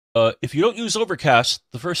If you don't use Overcast,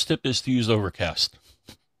 the first tip is to use Overcast.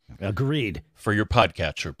 Agreed. For your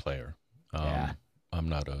podcatcher player. Yeah. I'm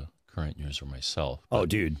not a current user myself. Oh,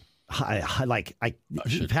 dude.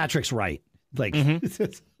 Patrick's right. Like, all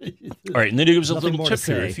right, and then he gives a little tip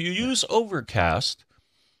here. If you use Overcast,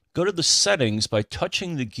 go to the settings by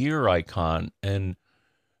touching the gear icon and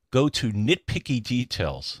go to nitpicky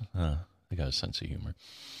details. They got a sense of humor.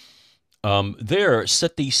 There,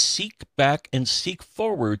 set the seek back and seek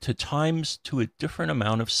forward to times to a different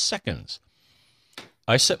amount of seconds.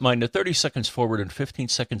 I set mine to 30 seconds forward and 15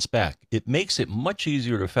 seconds back. It makes it much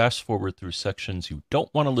easier to fast forward through sections you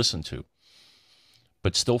don't want to listen to,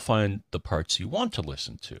 but still find the parts you want to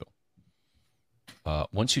listen to.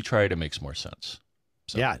 Once you try it, it makes more sense.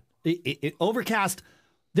 So. Yeah. Overcast,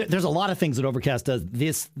 there's a lot of things that Overcast does.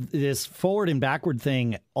 This forward and backward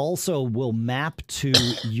thing also will map to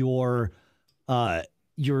your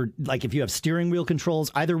like if you have steering wheel controls,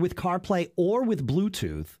 either with CarPlay or with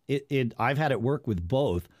Bluetooth. I've had it work with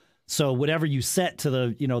both. So whatever you set to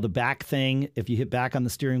the back thing, if you hit back on the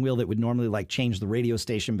steering wheel, that would normally like change the radio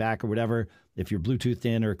station back or whatever. If you're Bluetoothed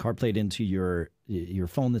in or CarPlayed into your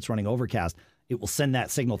phone that's running Overcast, it will send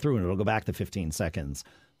that signal through and it'll go back to 15 seconds.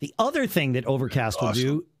 The other thing that Overcast will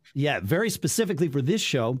do, very specifically for this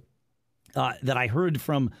show, that I heard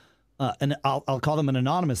from, I'll call them an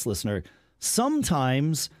anonymous listener.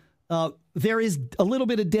 Sometimes there is a little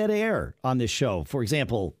bit of dead air on this show. For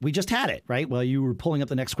example, we just had it, right? While you were pulling up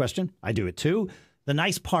the next question, I do it too. The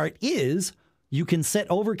nice part is you can set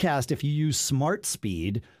Overcast if you use Smart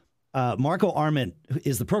Speed. Marco Arment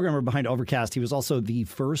is the programmer behind Overcast. He was also the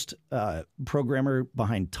first programmer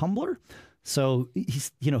behind Tumblr. So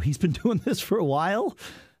he's been doing this for a while.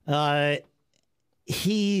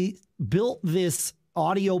 He built this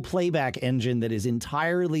audio playback engine that is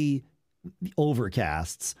entirely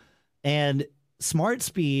Overcasts, and Smart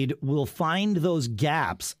Speed will find those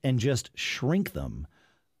gaps and just shrink them.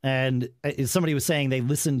 And as somebody was saying, they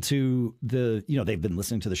listened to they've been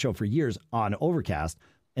listening to the show for years on Overcast,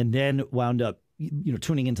 and then wound up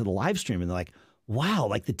tuning into the live stream, and they're like, wow,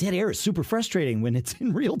 like the dead air is super frustrating when it's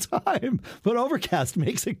in real time, but Overcast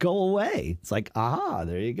makes it go away. It's like, aha,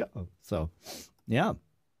 there you go. So, yeah.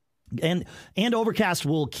 And Overcast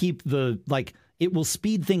will keep it will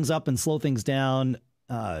speed things up and slow things down,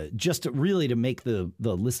 just to make the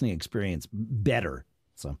listening experience better.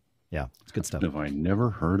 So, yeah, it's good stuff. Have I never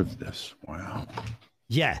heard of this? Wow.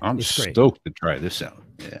 Yeah, I'm it's great. stoked to try this out.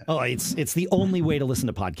 Yeah. Oh, it's the only way to listen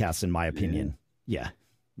to podcasts, in my opinion. Yeah.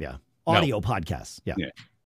 Audio podcasts. Yeah.